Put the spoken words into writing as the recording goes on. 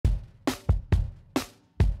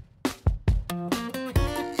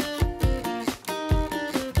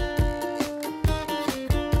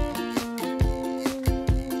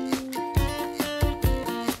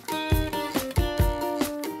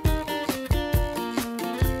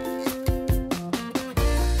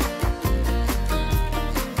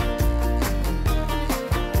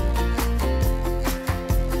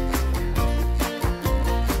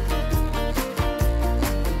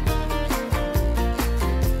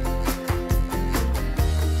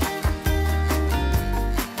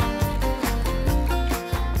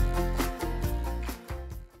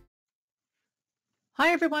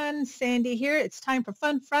Hi everyone, Sandy here. It's time for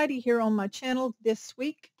Fun Friday here on my channel this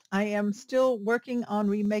week. I am still working on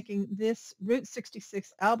remaking this Route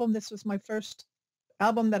 66 album. This was my first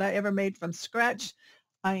album that I ever made from scratch.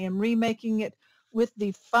 I am remaking it with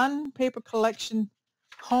the fun paper collection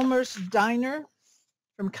Homer's Diner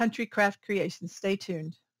from Country Craft Creations. Stay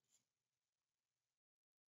tuned.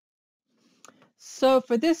 So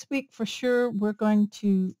for this week, for sure, we're going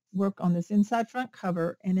to work on this inside front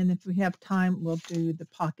cover, and then if we have time, we'll do the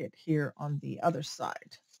pocket here on the other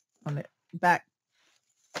side, on the back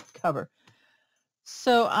cover.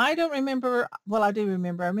 So I don't remember, well, I do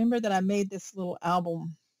remember. I remember that I made this little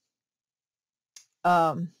album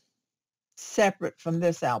separate from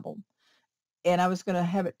this album, and I was going to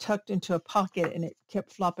have it tucked into a pocket, and it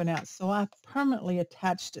kept flopping out. So I permanently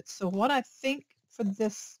attached it. So what I think for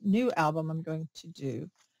this new album I'm going to do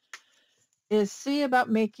is see about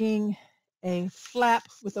making a flap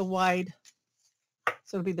with a wide,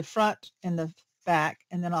 so it'll be the front and the back,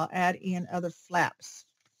 and then I'll add in other flaps,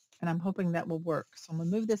 and I'm hoping that will work. So I'm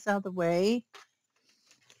going to move this out of the way,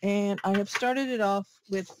 and I have started it off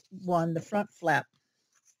with the front flap,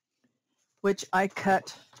 which I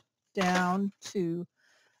cut down to,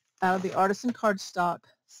 out of the artisan cardstock,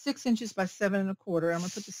 6 inches by 7 1/4. I'm going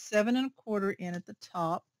to put the 7 1/4 in at the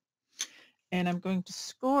top, and I'm going to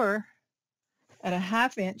score at a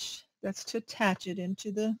 1/2 inch. That's to attach it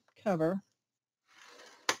into the cover,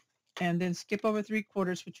 and then skip over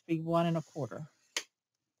 3/4, which would be 1 1/4.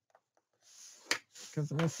 Because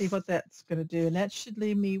I'm going to see what that's going to do, and that should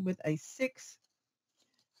leave me with a 6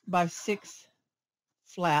 by 6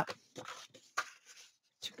 flap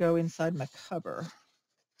to go inside my cover.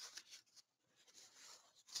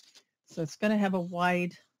 So it's going to have a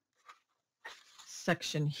wide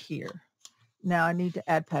section here. Now I need to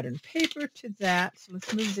add pattern paper to that, so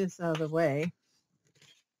let's move this out of the way.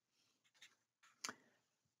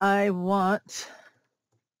 I want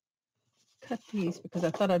cut these because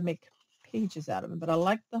I thought I'd make pages out of them, but I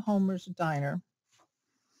like the Homer's Diner.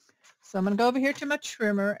 So I'm going to go over here to my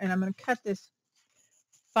trimmer, and I'm going to cut this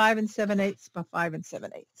 5 7/8 by 5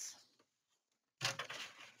 7/8.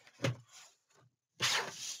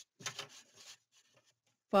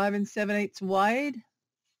 5 7/8 wide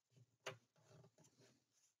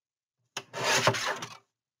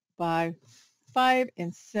by 5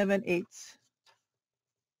 7/8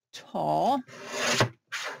 tall.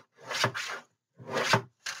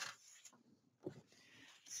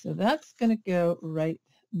 So that's going to go right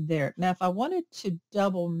there. Now, if I wanted to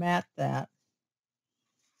double mat that,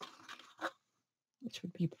 which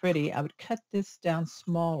would be pretty, I would cut this down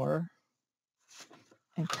smaller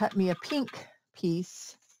and cut me a pink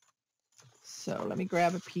piece. So let me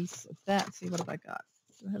grab a piece of that. See, what have I got?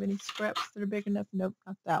 Do I have any scraps that are big enough? Nope,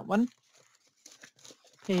 not that one.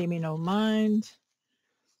 Pay me no mind.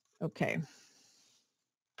 Okay. I'm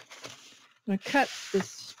going to cut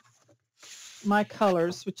this, my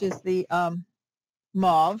colors, which is the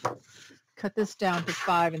mauve. Cut this down to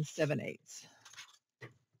 5 7/8.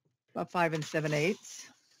 About 5 7/8.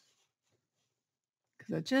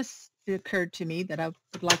 Because it occurred to me that I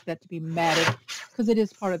would like that to be matted because it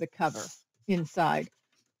is part of the cover inside.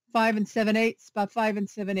 5 7/8 by 5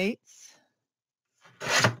 7/8,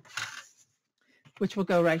 which will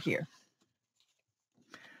go right here.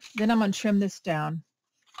 Then I'm going to trim this down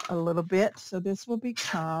a little bit, so this will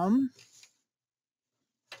become,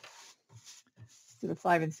 instead of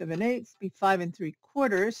 5 7/8, be 5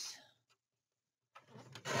 3/4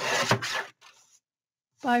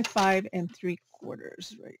 by 5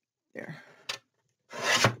 3/4 right there.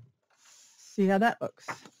 See how that looks?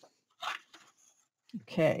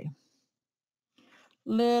 Okay.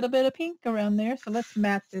 Little bit of pink around there, so let's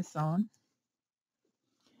mat this on.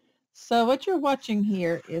 So what you're watching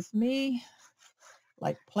here is me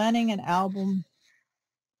like planning an album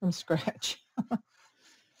from scratch.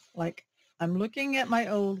 Like I'm looking at my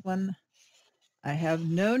old one. I have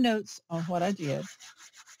no notes on what I did.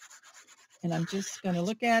 And I'm just going to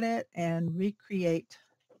look at it and recreate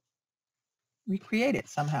it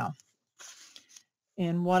somehow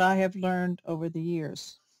in what I have learned over the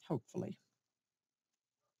years, hopefully,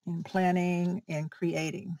 in planning and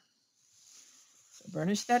creating. So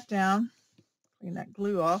burnish that down, clean that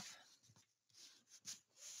glue off.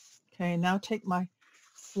 Okay, now take my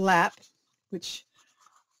flap, which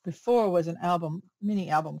before was an album, mini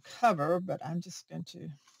album cover, but I'm just going to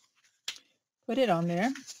put it on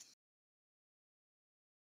there.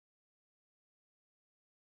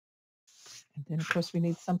 And then, of course, we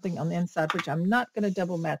need something on the inside, which I'm not going to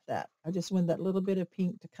double mat that. I just want that little bit of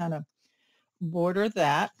pink to kind of border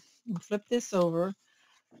that. And flip this over.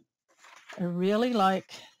 I really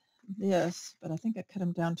like this, but I think I cut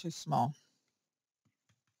them down too small.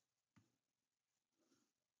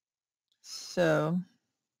 So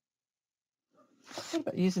what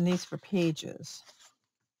about using these for pages?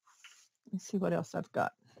 Let's see what else I've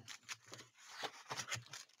got.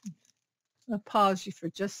 I'll pause you for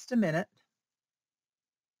just a minute.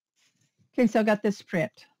 Okay, so I got this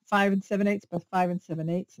print, 5 7/8 by 5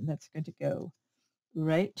 7/8, and that's going to go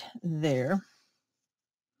right there.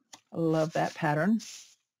 I love that pattern.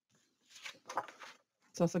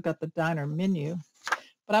 It's also got the diner menu,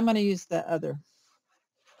 but I'm going to use the other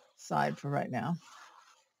side for right now.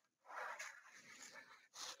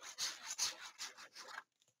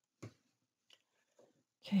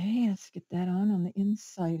 Okay, let's get that on the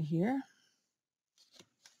inside here.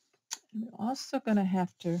 And we're also going to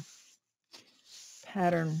have to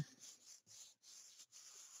pattern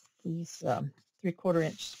these 3/4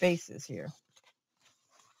 inch spaces here.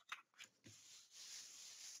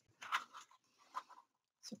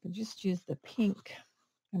 So I can just use the pink,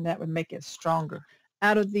 and that would make it stronger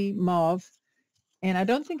out of the mauve. And I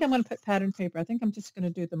don't think I'm going to put pattern paper. I think I'm just going to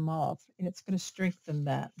do the mauve, and it's going to strengthen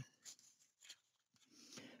that.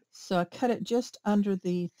 So I cut it just under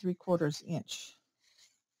the 3/4 inch.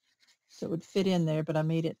 So it would fit in there, but I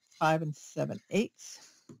made it 5 7/8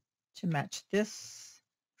 to match this.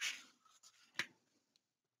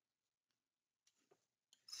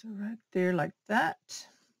 So right there like that.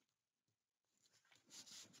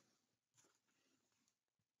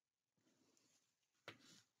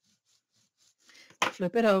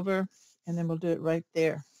 Flip it over, and then we'll do it right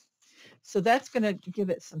there. So that's going to give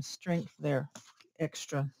it some strength there,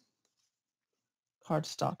 extra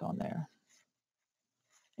cardstock on there.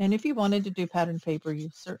 And if you wanted to do pattern paper, you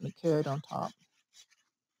certainly could on top.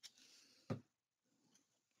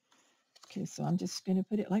 Okay, so I'm just going to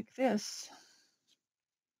put it like this.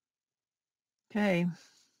 Okay.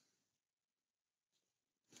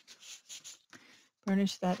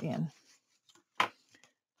 Burnish that in.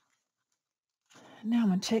 Now I'm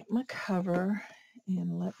going to take my cover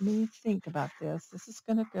and let me think about this. This is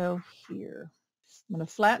going to go here. I'm going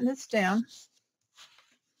to flatten this down.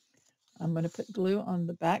 I'm going to put glue on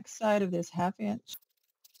the back side of this 1/2 inch.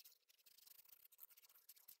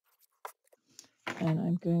 And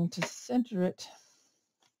I'm going to center it,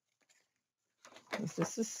 because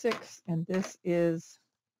this is 6 and this is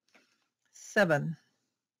 7.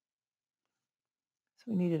 So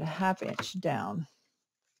we needed a 1/2 inch down.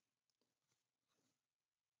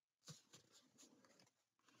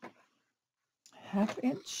 Half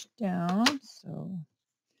inch down. So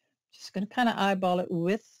just going to kind of eyeball it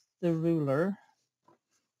with the ruler.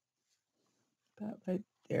 About right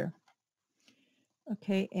there.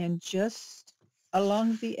 Okay, and just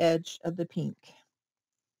along the edge of the pink.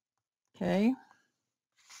 Okay.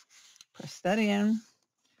 Press that in.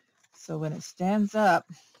 So when it stands up,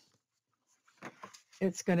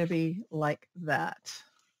 it's going to be like that.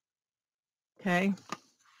 Okay.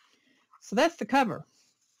 So that's the cover.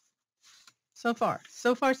 So far,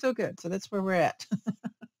 so good. So that's where we're at.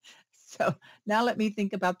 So now let me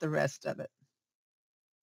think about the rest of it.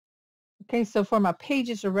 Okay, so for my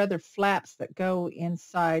pages, or rather flaps that go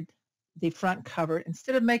inside the front cover,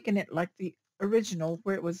 instead of making it like the original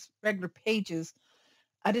where it was regular pages,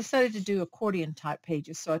 I decided to do accordion type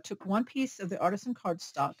pages. So I took one piece of the artisan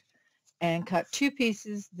cardstock and cut 2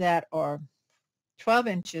 pieces that are 12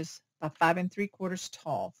 inches by 5 3/4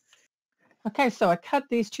 tall. Okay, so I cut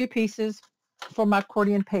these 2 pieces for my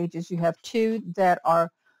accordion pages. You have 2 that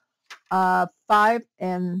are 5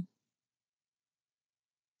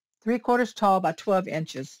 3/4 tall by 12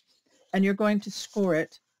 inches. And you're going to score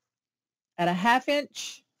it at a 1/2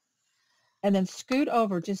 inch and then scoot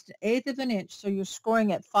over just 1/8 of an inch. So you're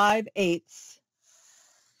scoring at 5/8.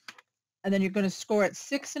 And then you're going to score at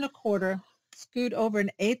 6 1/4, scoot over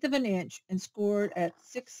 1/8 of an inch, and score it at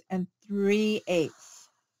 6 3/8.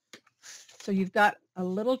 So you've got a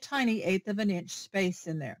little tiny 1/8 of an inch space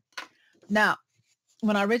in there. Now,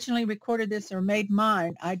 when I originally recorded this or made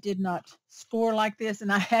mine, I did not score like this,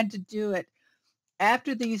 and I had to do it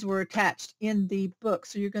after these were attached in the book.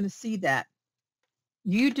 So you're going to see that.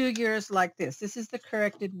 You do yours like this. This is the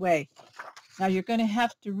corrected way. Now you're going to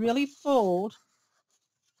have to really fold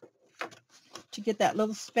to get that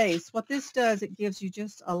little space. What this does, it gives you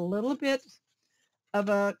just a little bit of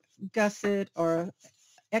a gusset or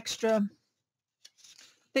extra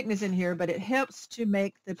thickness in here, but it helps to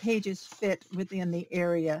make the pages fit within the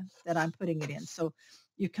area that I'm putting it in. So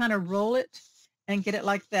you kind of roll it and get it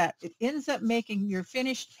like that. It ends up making your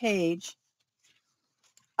finished page,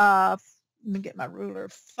 let me get my ruler,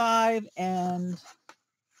 5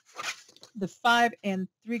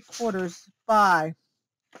 3/4 by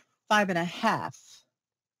 5.5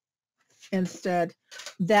 instead.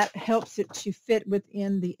 That helps it to fit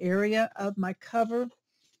within the area of my cover.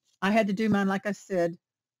 I had to do mine, like I said,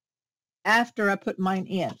 after I put mine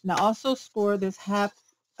in. Now also score this half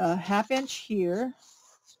inch here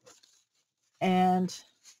and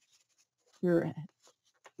your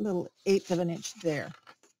little 1/8 of an inch there.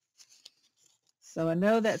 So I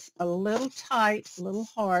know that's a little tight, a little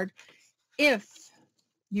hard. If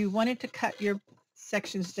you wanted to cut your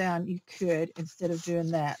sections down, you could instead of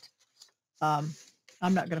doing that. I'm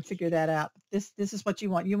not going to figure that out. This is what you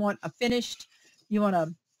want. You want a finished, you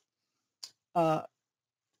want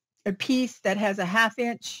a piece that has a 1/2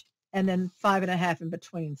 inch and then 5.5 in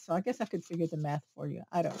between. So I guess I could figure the math for you.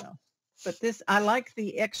 I don't know. But this, I like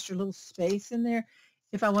the extra little space in there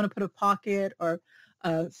if I want to put a pocket or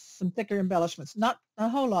some thicker embellishments. Not a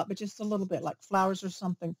whole lot, but just a little bit, like flowers or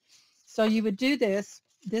something. So you would do this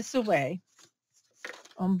away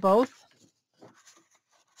on both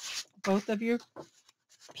of your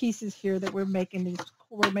pieces here that we're making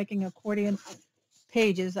accordion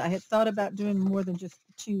pages. I had thought about doing more than just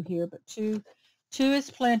 2 here, but two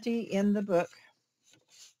is plenty in the book.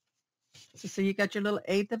 So you got your little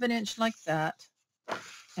 1/8 of an inch like that,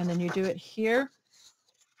 and then you do it here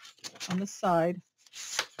on the side.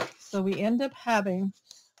 So we end up having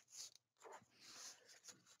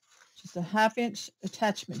just a 1/2 inch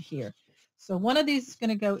attachment here. So one of these is going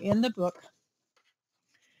to go in the book,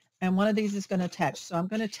 and one of these is going to attach. So I'm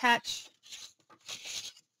going to attach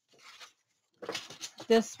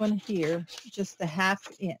this one here, just the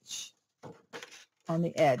 1/2 inch on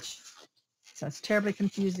the edge. So it's terribly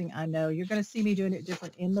confusing, I know. You're going to see me doing it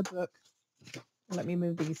different in the book. Let me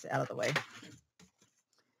move these out of the way.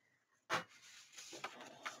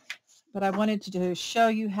 But I wanted to show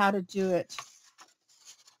you how to do it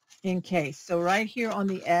in case. So right here on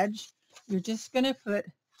the edge, you're just going to put,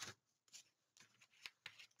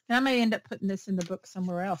 I may end up putting this in the book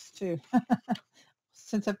somewhere else too,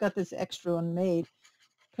 since I've got this extra one made.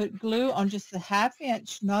 Put glue on just the 1/2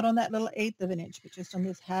 inch, not on that little 1/8 of an inch, but just on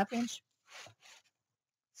this 1/2 inch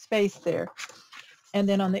space there. And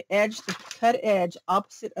then on the edge, the cut edge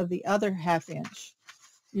opposite of the other 1/2 inch,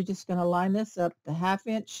 you're just going to line this up, the 1/2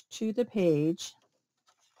 inch to the page,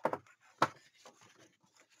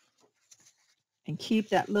 and keep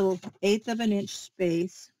that little 1/8 of an inch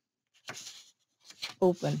space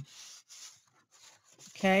open.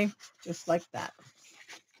 Okay, just like that.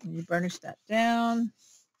 And you burnish that down.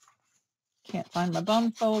 Can't find my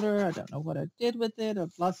bone folder. I don't know what I did with it.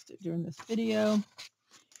 I've lost it during this video.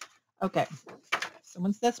 Okay, so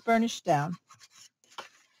once that's burnished down,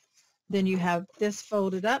 then you have this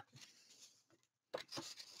folded up.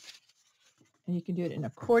 And you can do it in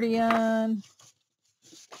accordion,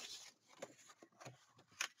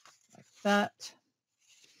 like that.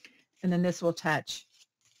 And then this will attach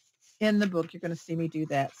in the book. You're going to see me do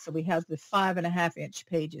that. So we have the 5.5 inch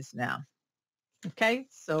pages now. Okay,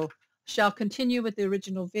 so shall continue with the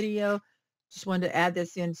original video. Just wanted to add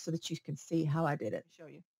this in so that you can see how I did it. Show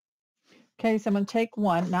you. Okay, so I'm going to take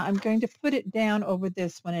one. Now I'm going to put it down over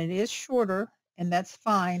this one. It is shorter, and that's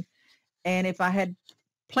fine. And if I had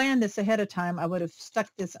planned this ahead of time, I would have stuck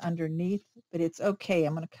this underneath, but it's okay.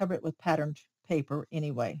 I'm going to cover it with patterned paper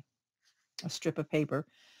anyway, a strip of paper.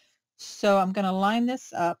 So I'm going to line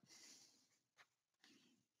this up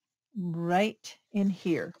right in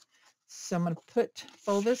here. So I'm going to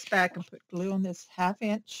fold this back and put glue on this 1/2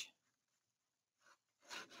 inch.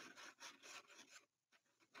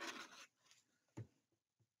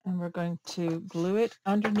 And we're going to glue it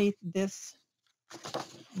underneath this.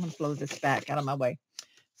 I'm going to blow this back out of my way.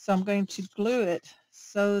 So I'm going to glue it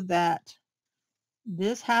so that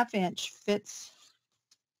this 1/2 inch fits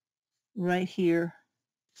right here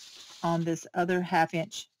on this other 1/2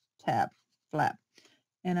 inch tab flap.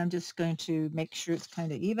 And I'm just going to make sure it's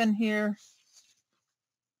kind of even here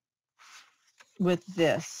with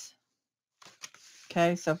this.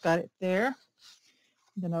 Okay, so I've got it there.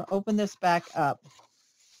 Then I'll open this back up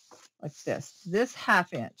like this. This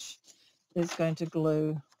 1/2 inch is going to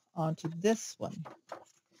glue onto this one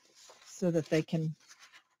so that they can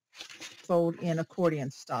fold in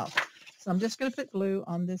accordion style. So I'm just going to put glue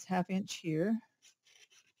on this 1/2 inch here.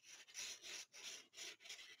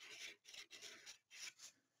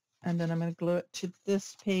 And then I'm going to glue it to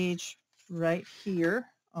this page right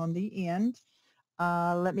here on the end.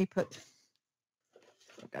 Let me put,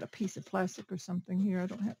 I've got a piece of plastic or something here. I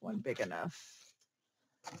don't have one big enough.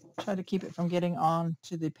 Try to keep it from getting on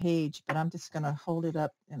to the page, but I'm just going to hold it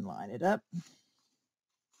up and line it up.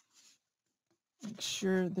 Make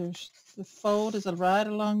sure the fold is right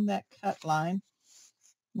along that cut line,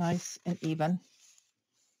 nice and even.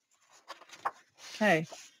 Okay,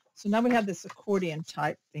 so now we have this accordion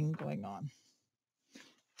type thing going on.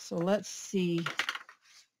 So let's see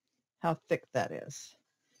how thick that is.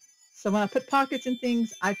 So when I put pockets and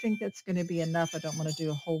things, I think that's going to be enough. I don't want to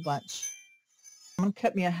do a whole bunch. I'm going to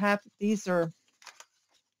cut me a half. These are,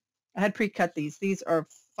 I had pre-cut these. These are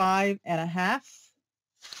 5.5.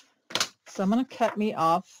 So I'm going to cut me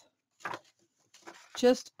off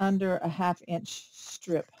just under a 1/2 inch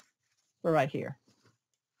strip for right here.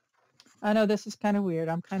 I know this is kind of weird.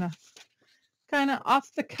 I'm kind of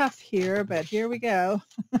off the cuff here, but here we go.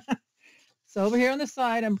 So over here on the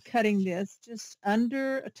side, I'm cutting this just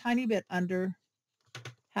under, a tiny bit under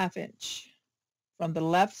 1/2 inch from the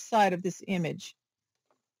left side of this image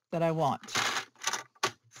that I want.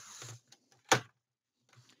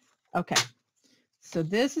 Okay, so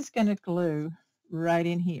this is going to glue right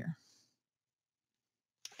in here.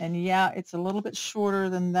 And yeah, it's a little bit shorter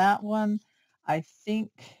than that one. I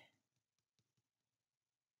think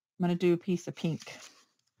I'm going to do a piece of pink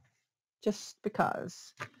just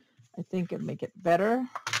because I think it'd make it better.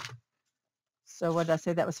 So what did I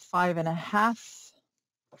say? That was 5.5.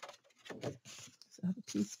 So I have a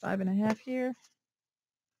piece 5.5 here.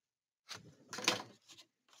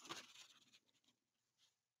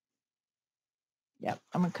 Yep,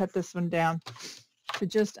 I'm going to cut this one down to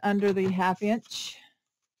just under the 1/2 inch.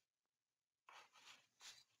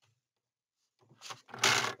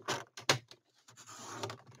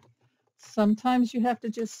 Sometimes you have to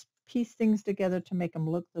just piece things together to make them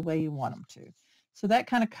look the way you want them to. So that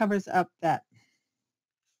kind of covers up that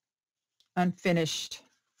unfinished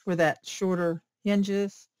where that shorter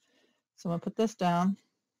hinges. So I'm going to put this down.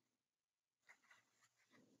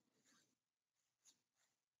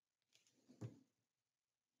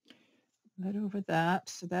 Right over that.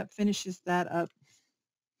 So that finishes that up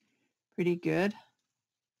pretty good.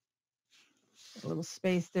 A little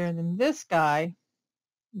space there. And then this guy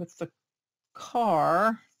with the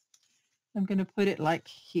car, I'm going to put it like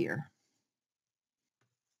here.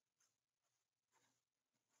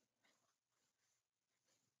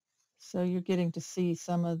 So you're getting to see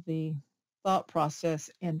some of the thought process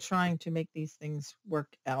in trying to make these things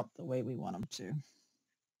work out the way we want them to.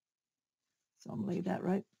 So I'm going to lay that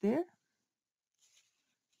right there.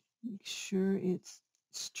 Make sure it's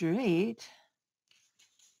straight.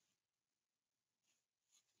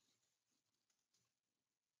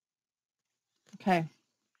 Okay.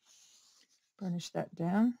 Burnish that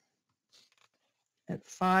down at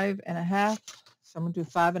 5.5. So I'm going to do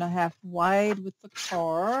 5.5 wide with the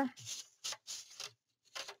car.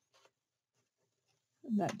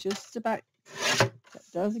 And that just about, that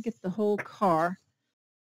doesn't get the whole car.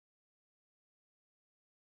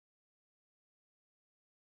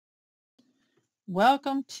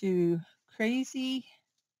 Welcome to Crazy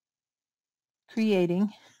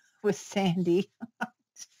Creating with Sandy.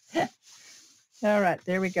 All right,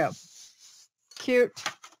 there we go. Cute.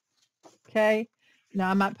 Okay. Now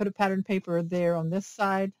I might put a pattern paper there on this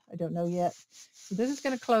side. I don't know yet. So this is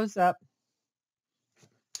going to close up.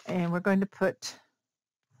 And we're going to put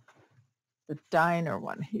the diner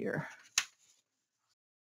one here.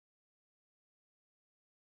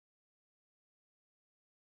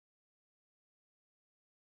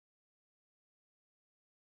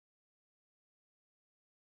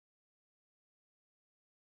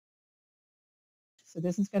 So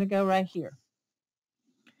this is going to go right here.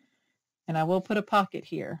 And I will put a pocket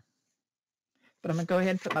here. But I'm going to go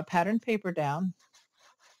ahead and put my pattern paper down.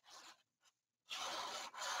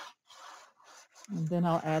 And then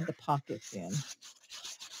I'll add the pockets in.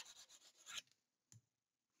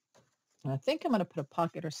 And I think I'm going to put a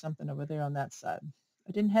pocket or something over there on that side.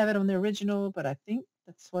 I didn't have it on the original, but I think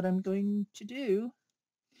that's what I'm going to do.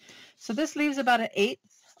 So this leaves about 1/8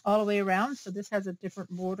 all the way around. So this has a different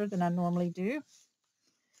border than I normally do.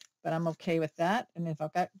 But I'm okay with that. And if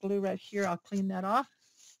I've got glue right here, I'll clean that off.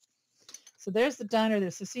 So there's the diner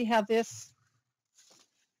there. So see how this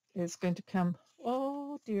is going to come.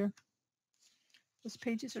 Oh dear. Those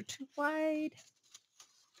pages are too wide.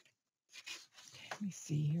 Okay, let me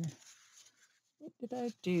see here. What did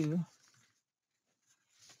I do?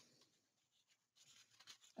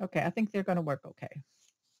 Okay, I think they're going to work okay.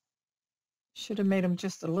 Should have made them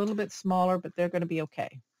just a little bit smaller, but they're going to be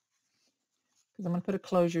okay. Because I'm going to put a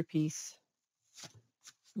closure piece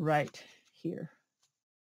right here.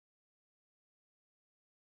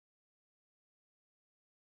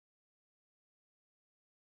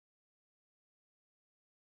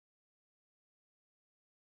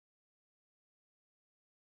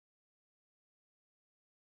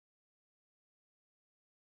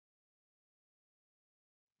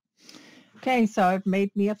 Okay, so I've made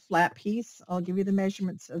me a flat piece. I'll give you the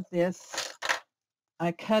measurements of this.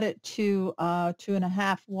 I cut it to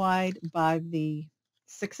 2.5 wide by the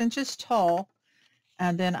 6 inches tall,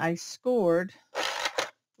 and then I scored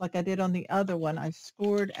like I did on the other one. I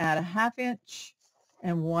scored at 1/2 inch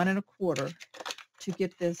and 1 1/4 to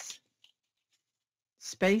get this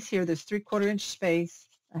space here, this 3/4 inch space,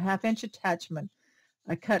 a 1/2 inch attachment.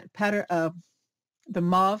 I cut pattern of the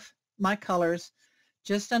mauve, my colors,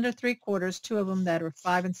 just under 3/4, two of them that are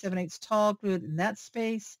 5 7/8 tall, glued in that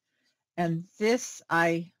space. And this,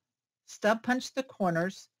 I stub punched the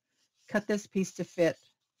corners, cut this piece to fit.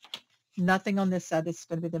 Nothing on this side. This is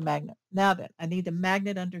going to be the magnet. Now then, I need the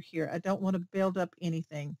magnet under here. I don't want to build up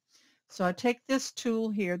anything. So I take this tool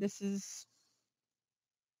here. This is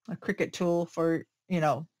a Cricut tool for,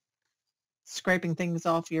 scraping things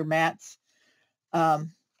off your mats.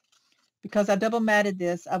 Because I double matted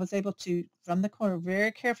this, I was able to, from the corner,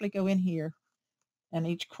 very carefully go in here and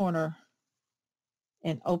each corner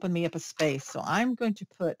and open me up a space. So I'm going to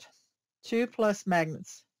put 2 plus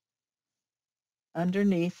magnets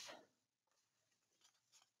underneath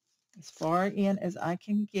as far in as I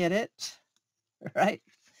can get it, right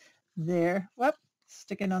there. Whoop,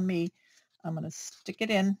 sticking on me. I'm going to stick it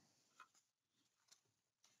in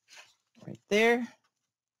right there.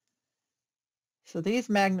 So these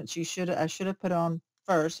magnets I should have put on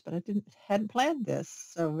first, but I hadn't planned this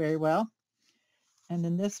so very well. And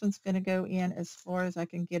then this one's going to go in as far as I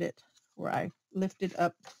can get it, where I lift it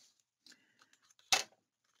up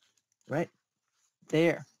right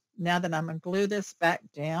there. Now that I'm going to glue this back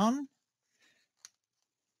down,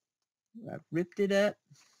 I've ripped it up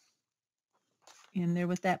in there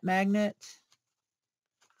with that magnet.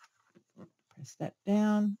 Press that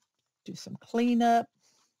down, do some cleanup.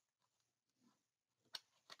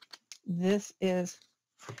 This is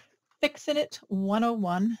Fixing It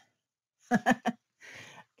 101.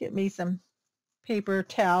 Get me some paper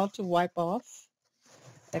towel to wipe off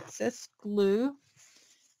excess glue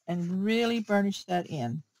and really burnish that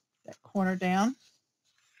in. That corner down.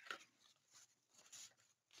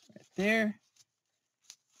 Right there.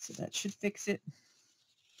 So that should fix it.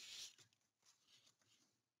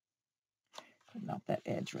 Cutting off that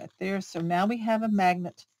edge right there. So now we have a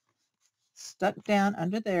magnet stuck down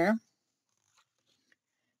under there.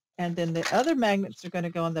 And then the other magnets are going to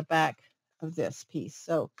go on the back of this piece.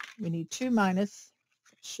 So we need 2 minus.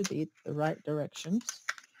 Should be the right directions.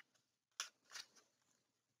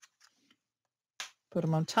 Put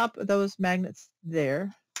them on top of those magnets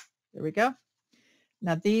there. There we go.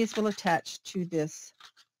 Now these will attach to this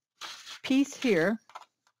piece here,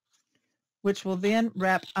 which will then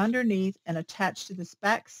wrap underneath and attach to this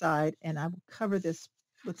back side, and I will cover this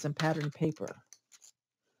with some pattern paper.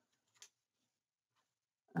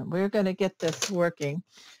 And we're going to get this working,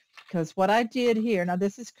 because what I did here, now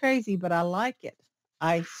this is crazy, but I like it.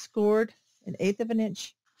 I scored 1/8 of an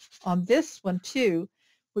inch on this one too,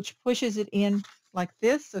 which pushes it in like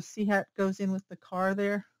this. So see how it goes in with the car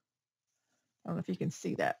there? I don't know if you can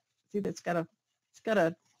see that. See that it's got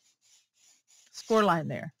a score line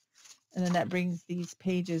there. And then that brings these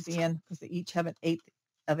pages in because they each have 1/8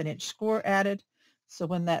 of an inch score added. So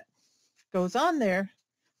when that goes on there,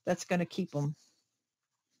 that's going to keep them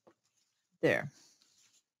there.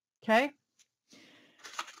 Okay.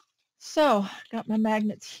 So got my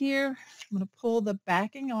magnets here. I'm going to pull the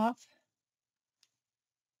backing off.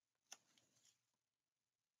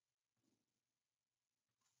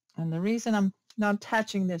 And the reason I'm not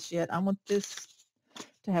attaching this yet, I want this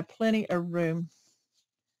to have plenty of room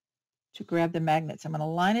to grab the magnets. I'm going to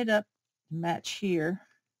line it up, match here,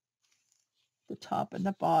 the top and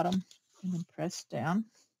the bottom, and then press down.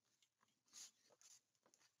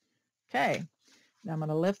 Okay, now I'm going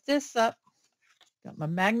to lift this up. Got my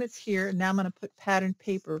magnets here. Now I'm going to put pattern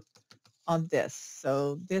paper on this.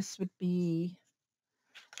 So this would be,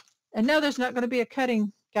 and no, there's not going to be a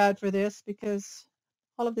cutting guide for this because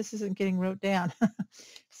all of this isn't getting wrote down.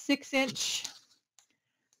 6 inch,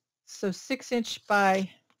 so 6 inch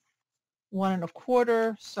by 1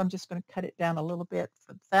 1/4. So I'm just going to cut it down a little bit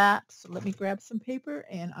for that. So let me grab some paper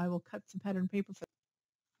and I will cut some pattern paper for.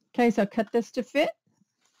 Okay, so I cut this to fit.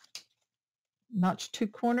 Notched 2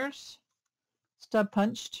 corners, stub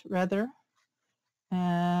punched rather,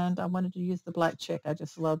 and I wanted to use the black check. I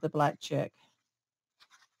just love the black check.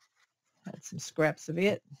 Had some scraps of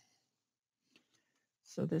it.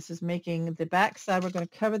 So this is making the back side. We're going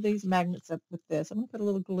to cover these magnets up with this. I'm going to put a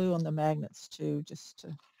little glue on the magnets too, just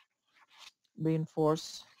to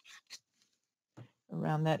reinforce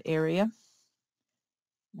around that area.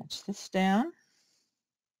 Match this down.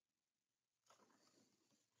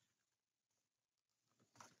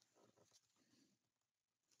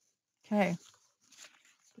 Okay,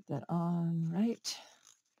 put that on right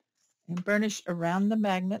and burnish around the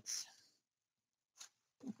magnets.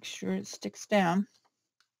 Make sure it sticks down.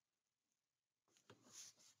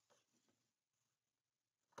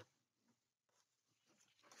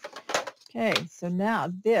 Okay, so now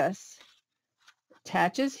this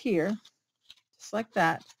attaches here, just like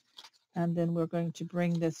that, and then we're going to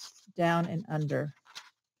bring this down and under.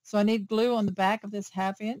 So I need glue on the back of this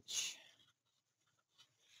 1/2 inch.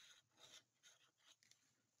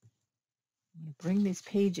 I'm going to bring these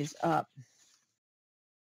pages up.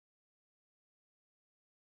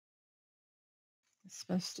 It's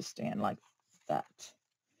supposed to stand like that.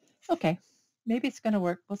 Okay, maybe it's going to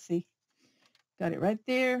work. We'll see. Got it right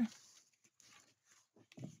there.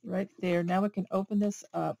 Right there. Now we can open this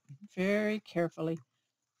up very carefully.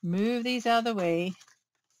 Move these out of the way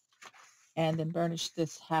and then burnish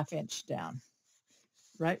this 1/2 inch down.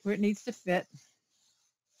 Right where it needs to fit.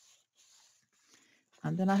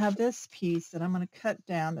 And then I have this piece that I'm going to cut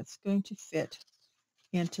down that's going to fit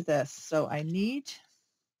into this. So I need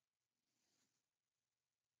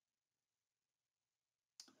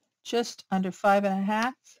just under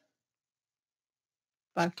 5.5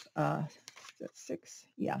 by 6.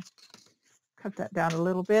 Yeah, cut that down a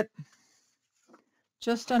little bit.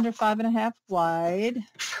 Just under 5.5 wide.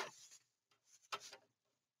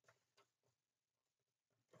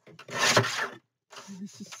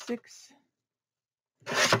 This is 6.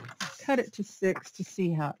 Cut it to 6 to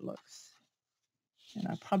see how it looks. And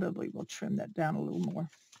I probably will trim that down a little more.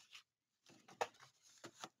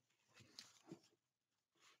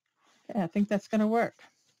 Okay, I think that's going to work.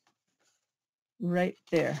 Right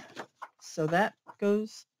there. So that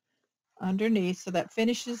goes underneath. So that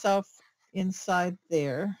finishes off inside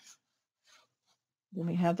there. Then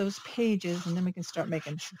we have those pages, and then we can start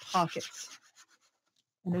making some pockets.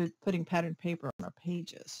 And then putting pattern paper on our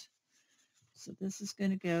pages. So this is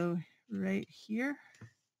going to go right here.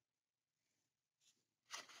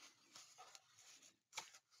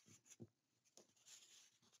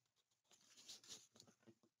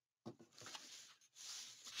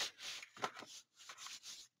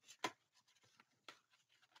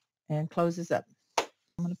 And closes up. I'm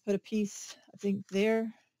going to put a piece, I think,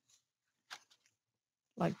 there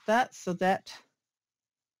like that, so that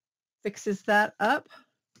fixes that up.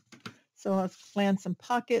 So I'll plan some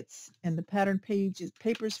pockets and the pattern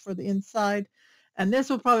papers for the inside. And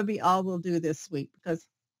this will probably be all we'll do this week because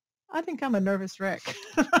I think I'm a nervous wreck.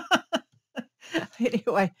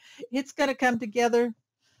 Anyway, it's going to come together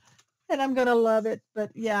and I'm going to love it.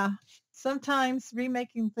 But yeah, sometimes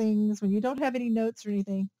remaking things when you don't have any notes or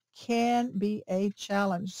anything can be a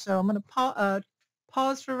challenge. So I'm going to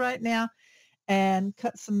pause for right now and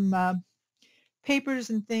cut some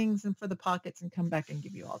papers and things and for the pockets and come back and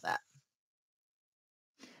give you all that.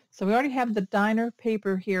 So we already have the diner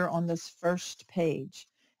paper here on this first page,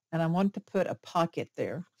 and I want to put a pocket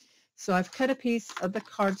there. So I've cut a piece of the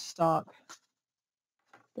cardstock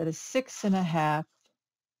that is 6.5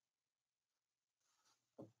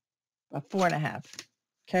 by 4.5.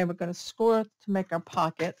 Okay, we're going to score to make our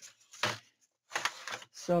pocket.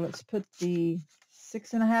 So let's put the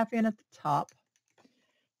 6.5 in at the top.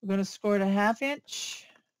 We're going to score it a 1/2 inch,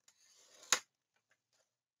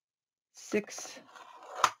 6,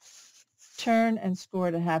 turn and score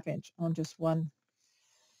it a 1/2 inch on just one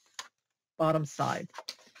bottom side.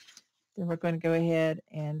 Then we're going to go ahead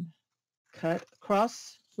and cut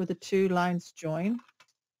across where the 2 lines join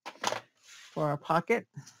for our pocket.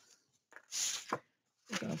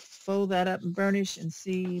 We're going to fold that up and burnish and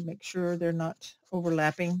see, make sure they're not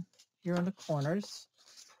overlapping here on the corners,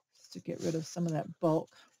 just to get rid of some of that bulk.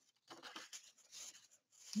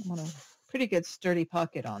 I want a pretty good sturdy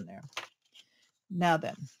pocket on there. Now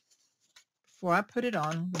then, before I put it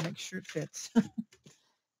on, I'm going to make sure it fits.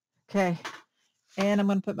 Okay, and I'm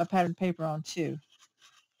going to put my pattern paper on too,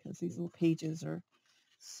 because these little pages are,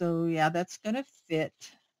 so yeah, that's going to fit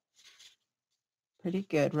pretty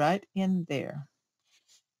good right in there.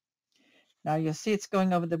 Now you'll see it's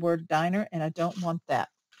going over the word diner, and I don't want that.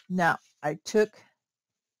 Now I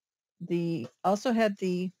also had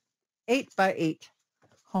the 8x8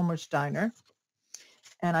 Homer's Diner,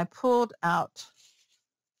 and I pulled out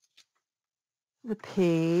the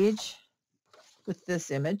page with this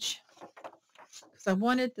image because I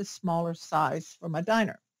wanted the smaller size for my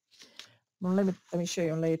diner. Well, let me show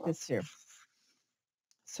you and lay this here.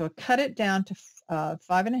 So I cut it down to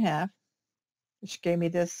 5.5, which gave me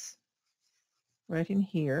this right in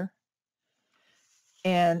here.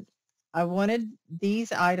 And I wanted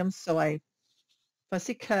these items, so I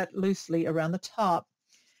fussy cut loosely around the top,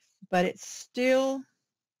 but it's still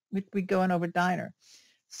would be going over diner.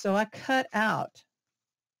 So I cut out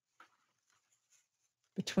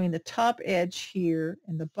between the top edge here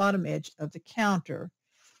and the bottom edge of the counter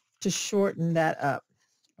to shorten that up.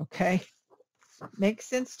 Okay, makes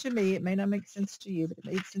sense to me. It may not make sense to you, but it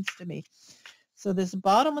made sense to me. So this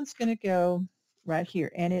bottom one's going to go right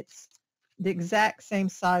here, and it's the exact same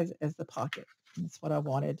size as the pocket. That's what I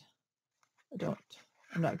wanted.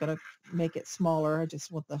 I'm not going to make it smaller. I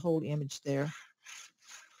just want the whole image there.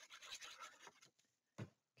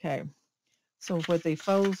 Okay, so where the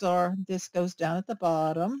folds are, this goes down at the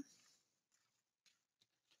bottom,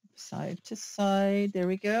 side to side. There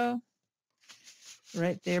we go.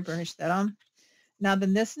 Right there, burnish that on. Now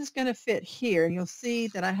then this is going to fit here. You'll see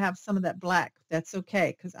that I have some of that black. That's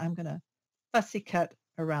okay, because I'm going to fussy cut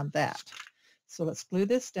around that. So let's glue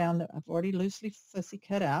this down that I've already loosely fussy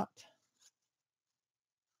cut out.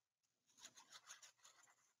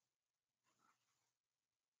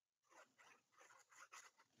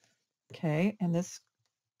 Okay, and this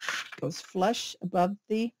goes flush above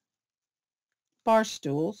the bar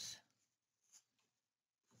stools,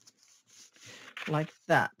 like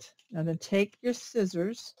that. Now then take your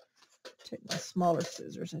scissors, take my smaller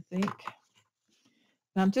scissors, I think.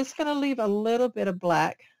 And I'm just going to leave a little bit of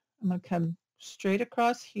black. I'm going to come straight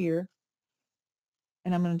across here,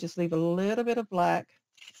 and I'm going to just leave a little bit of black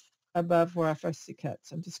above where I fussy cut.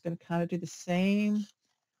 So I'm just going to kind of do the same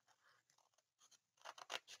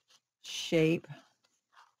shape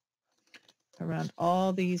around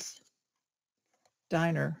all these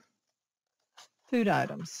diner food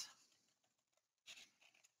items.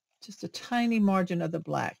 Just a tiny margin of the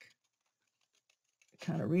black. It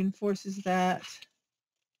kind of reinforces that.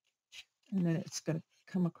 And then it's going to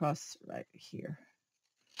come across right here.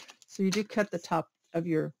 So you do cut the top of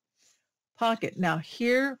your pocket. Now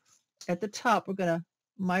here at the top, we're going to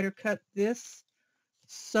miter cut this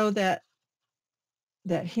so that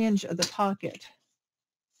that hinge of the pocket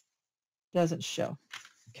doesn't show.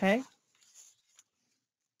 Okay.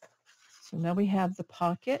 So now we have the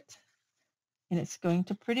pocket, and it's going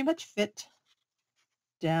to pretty much fit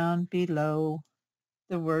down below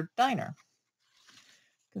the word diner,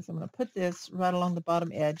 because I'm going to put this right along the bottom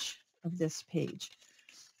edge of this page.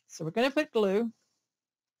 So we're going to put glue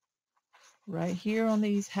right here on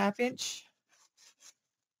these 1/2 inch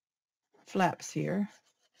flaps here.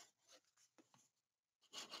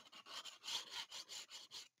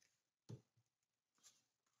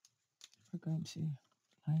 We're going to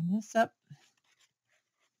line this up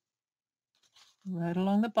right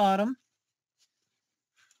along the bottom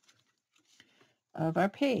of our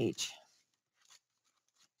page.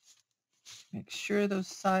 Make sure those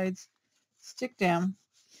sides stick down.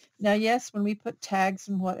 Now, yes, when we put tags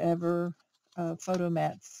and whatever, photo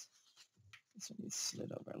mats, this one is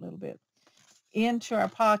slid over a little bit, into our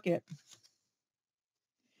pocket,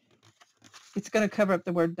 it's going to cover up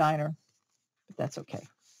the word diner, but that's okay.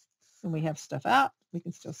 When we have stuff out, we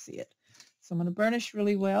can still see it. So I'm going to burnish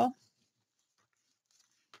really well.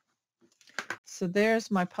 So there's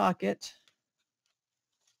my pocket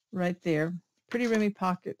right there. Pretty roomy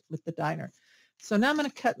pocket with the diner. So now I'm going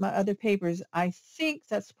to cut my other papers. I think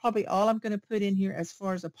that's probably all I'm going to put in here as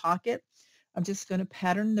far as a pocket. I'm just going to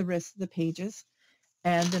pattern the rest of the pages,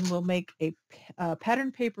 and then we'll make a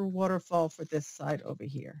pattern paper waterfall for this side over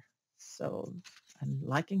here. So I'm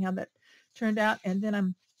liking how that turned out. And then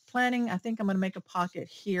I'm planning, I think I'm going to make a pocket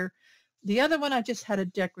here. The other one, I just had a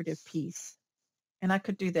decorative piece, and I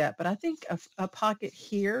could do that. But I think a pocket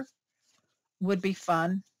here would be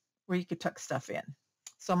fun, where you could tuck stuff in.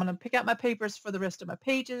 So I'm going to pick out my papers for the rest of my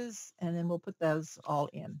pages, and then we'll put those all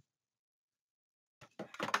in.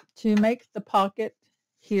 To make the pocket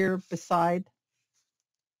here beside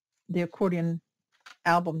the accordion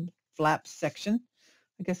album flap section,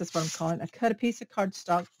 I guess that's what I'm calling it, I cut a piece of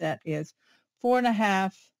cardstock that is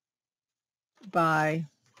 4.5 by,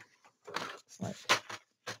 it's like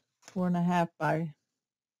 4.5 by,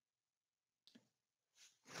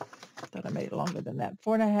 I thought I made it longer than that,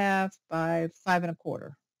 4.5 by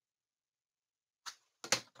 5.25.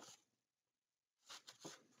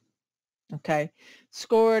 Okay,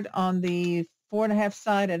 scored on the 4.5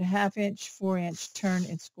 side at 1/2 inch, 4 inch turn,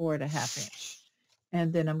 and score at 1/2 inch.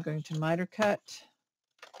 And then I'm going to miter cut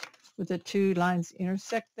with the 2 lines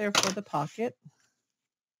intersect there for the pocket.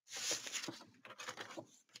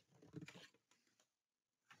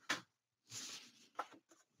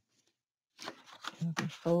 And we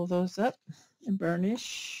fold those up and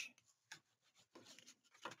burnish.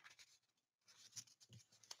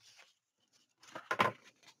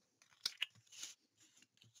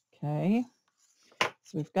 Okay,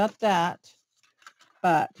 so we've got that,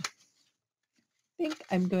 but I think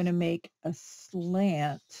I'm going to make a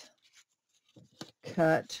slant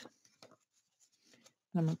cut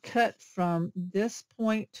I'm going to cut from this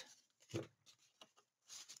point.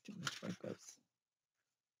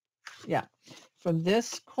 Yeah, from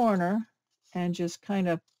this corner and just kind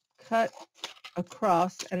of cut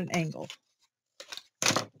across at an angle.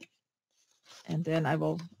 And then I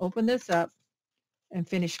will open this up and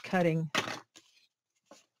finish cutting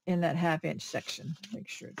in that 1/2 inch section. Make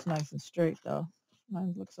sure it's nice and straight though.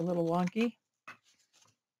 Mine looks a little wonky.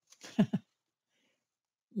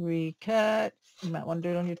 Recut. You might want to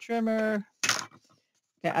do it on your trimmer.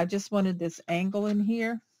 Okay, I just wanted this angle in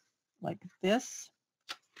here like this.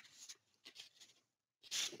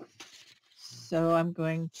 So I'm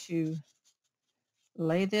going to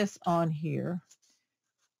lay this on here.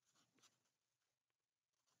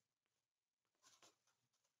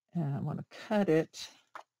 And I want to cut it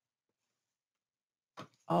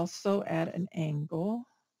also at an angle.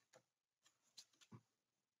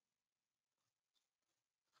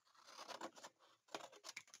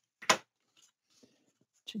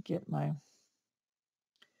 To get my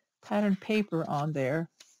pattern paper on there.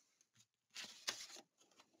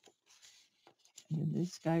 And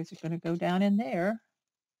these guys are going to go down in there.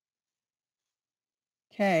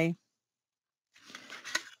 Okay.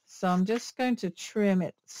 So I'm just going to trim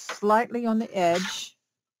it slightly on the edge.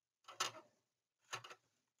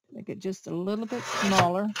 Make it just a little bit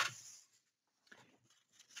smaller.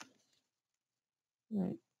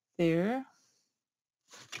 Right there.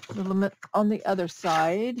 A little bit on the other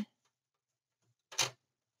side.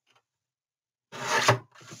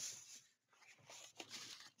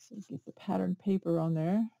 So get the pattern paper on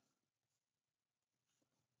there.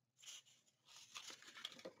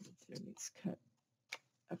 There needs cut.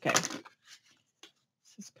 Okay.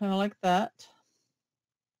 So it's kind of like that.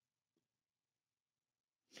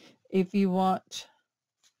 If you want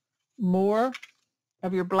more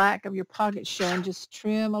of your black of your pocket showing, just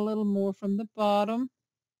trim a little more from the bottom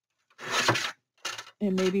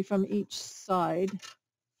and maybe from each side.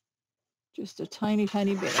 Just a tiny,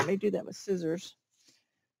 tiny bit. I may do that with scissors.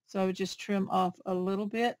 So I would just trim off a little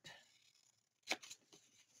bit.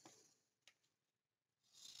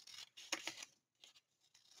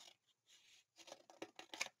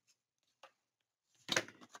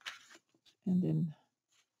 And then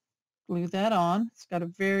glue that on. It's got a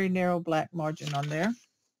very narrow black margin on there.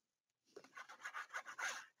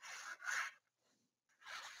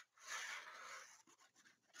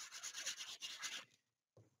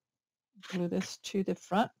 Glue this to the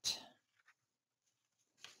front.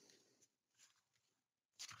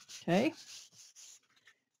 Okay.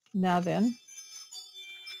 Now then,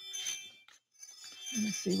 let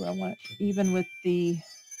me see where I want it, even with the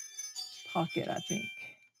pocket, I think.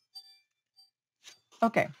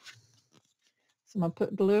 Okay. So I'm going to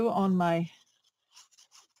put glue on my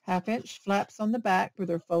 1/2 inch flaps on the back where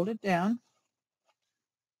they're folded down.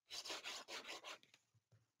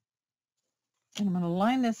 And I'm going to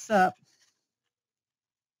line this up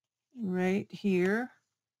right here.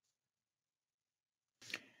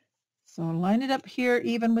 So I'll line it up here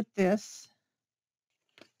even with this.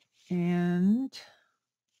 And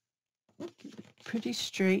get it pretty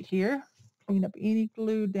straight here. Clean up any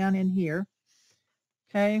glue down in here.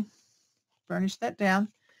 Okay. Burnish that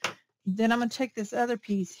down. Then I'm going to take this other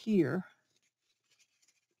piece here.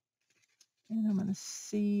 And I'm going to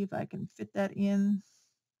see if I can fit that in.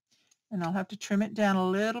 And I'll have to trim it down a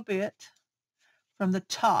little bit from the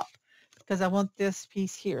top because I want this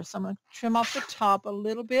piece here. So I'm going to trim off the top a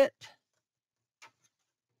little bit.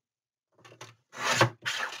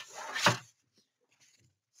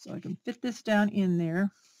 So I can fit this down in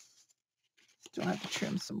there. Still have to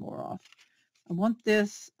trim some more off. I want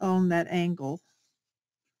this on that angle.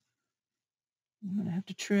 I'm going to have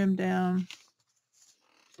to trim down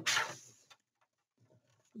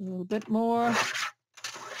a little bit more.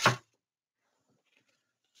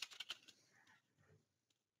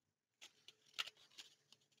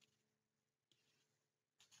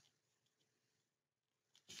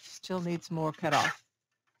 Still needs more cut off.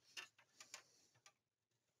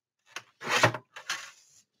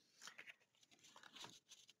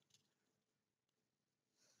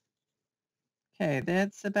 Okay,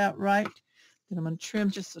 that's about right. Then I'm going to trim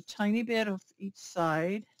just a tiny bit of each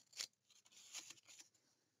side.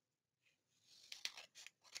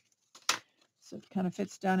 So it kind of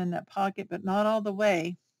fits down in that pocket, but not all the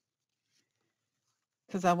way,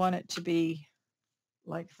 because I want it to be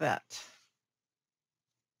like that.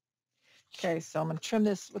 Okay, so I'm going to trim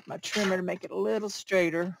this with my trimmer to make it a little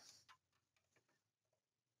straighter.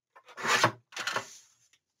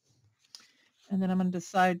 And then I'm going to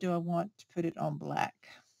decide, do I want to put it on black?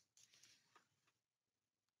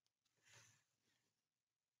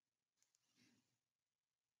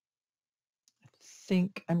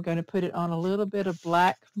 think I'm going to put it on a little bit of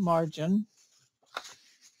black margin.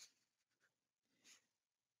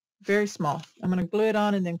 Very small. I'm going to glue it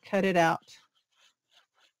on and then cut it out.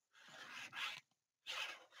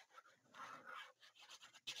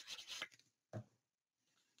 Right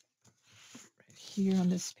here on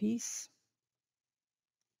this piece.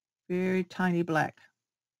 Very tiny black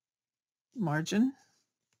margin.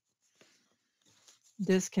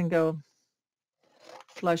 This can go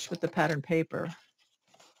flush with the pattern paper.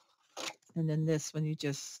 And then this one you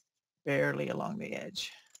just barely along the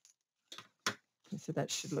edge. Okay, so that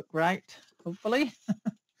should look right, hopefully.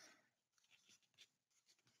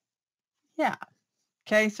 Yeah.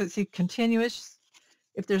 Okay, so it's continuous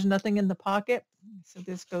if there's nothing in the pocket. So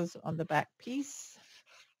this goes on the back piece.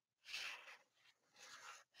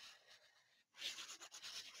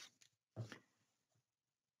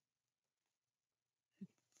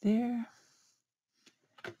 There.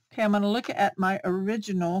 Okay, I'm going to look at my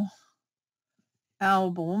original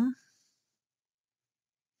album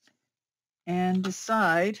and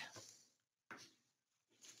decide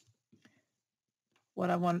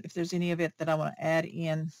what I want, if there's any of it that I want to add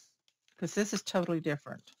in, because this is totally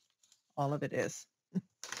different. All of it is.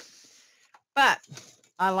 But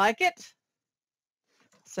I like it.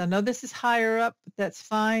 So I know this is higher up, but that's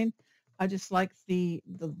fine. I just like the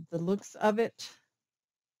looks of it.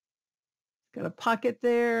 Got a pocket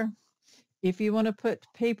there. If you want to put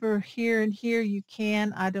paper here and here, you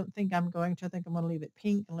can. I don't think I'm going to. I think I'm going to leave it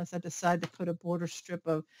pink unless I decide to put a border strip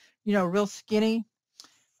of, you know, real skinny,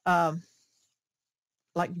 like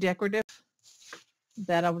decorative.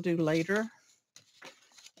 That I will do later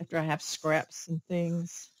after I have scraps and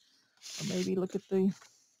things. Or maybe look at the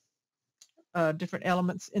different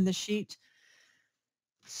elements in the sheet.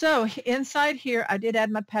 So inside here, I did add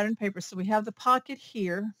my pattern paper. So we have the pocket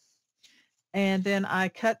here. And then I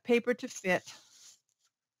cut paper to fit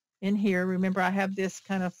in here. Remember, I have this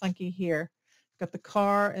kind of funky here. Got the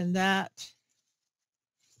car and that.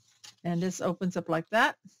 And this opens up like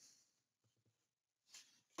that.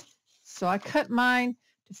 So I cut mine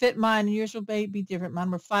to fit mine. Usual may be different.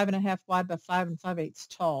 Mine were 5.5 wide by 5 5/8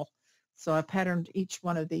 tall. So I patterned each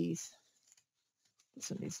one of these. This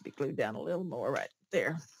one needs to be glued down a little more right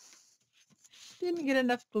there. Didn't get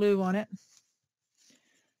enough glue on it.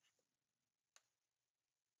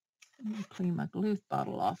 Let me clean my glue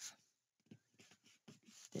bottle off.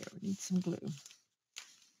 There, we need some glue.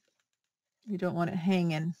 You don't want it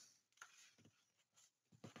hanging.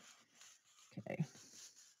 Okay.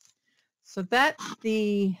 So that's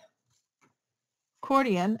the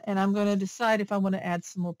accordion, and I'm going to decide if I want to add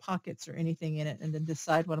some more pockets or anything in it, and then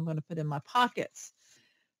decide what I'm going to put in my pockets.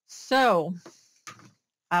 So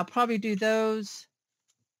I'll probably do those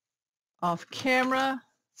off camera.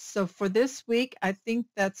 So for this week, I think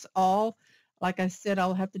that's all. Like I said,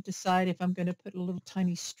 I'll have to decide if I'm going to put a little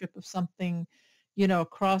tiny strip of something, you know,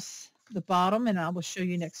 across the bottom, and I will show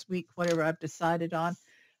you next week whatever I've decided on.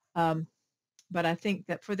 But I think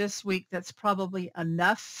that for this week, that's probably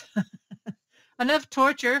enough. Enough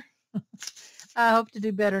torture. I hope to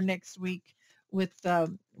do better next week with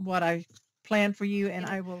what I planned for you, and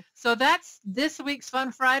I will. So that's this week's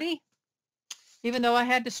Fun Friday. Even though I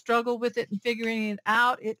had to struggle with it and figuring it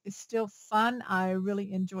out, it is still fun. I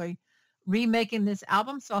really enjoy remaking this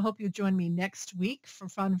album. So I hope you'll join me next week for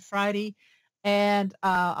Fun Friday. And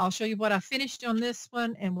I'll show you what I finished on this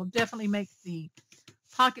one, and we'll definitely make the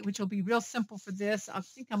pocket, which will be real simple for this. I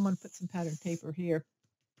think I'm going to put some pattern paper here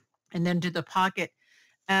and then do the pocket.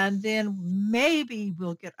 And then maybe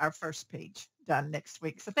we'll get our first page done next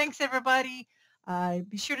week. So thanks, everybody.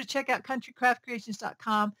 Be sure to check out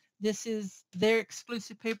countrycraftcreations.com. This is their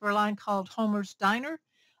exclusive paper line called Homer's Diner.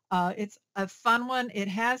 It's a fun one. It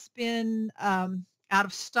has been out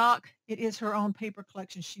of stock. It is her own paper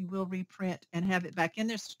collection. She will reprint and have it back in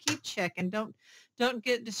there. So keep checking. Don't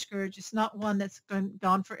get discouraged. It's not one that's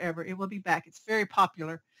gone forever. It will be back. It's very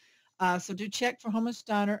popular. So do check for Homer's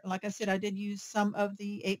Diner. Like I said, I did use some of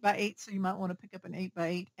the 8x8, so you might want to pick up an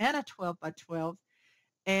 8x8 and a 12x12.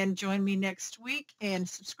 And join me next week, and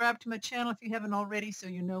subscribe to my channel if you haven't already, so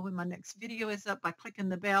you know when my next video is up by clicking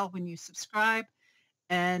the bell when you subscribe.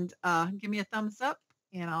 And give me a thumbs up,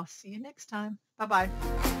 and I'll see you next time.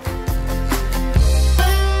 Bye-bye.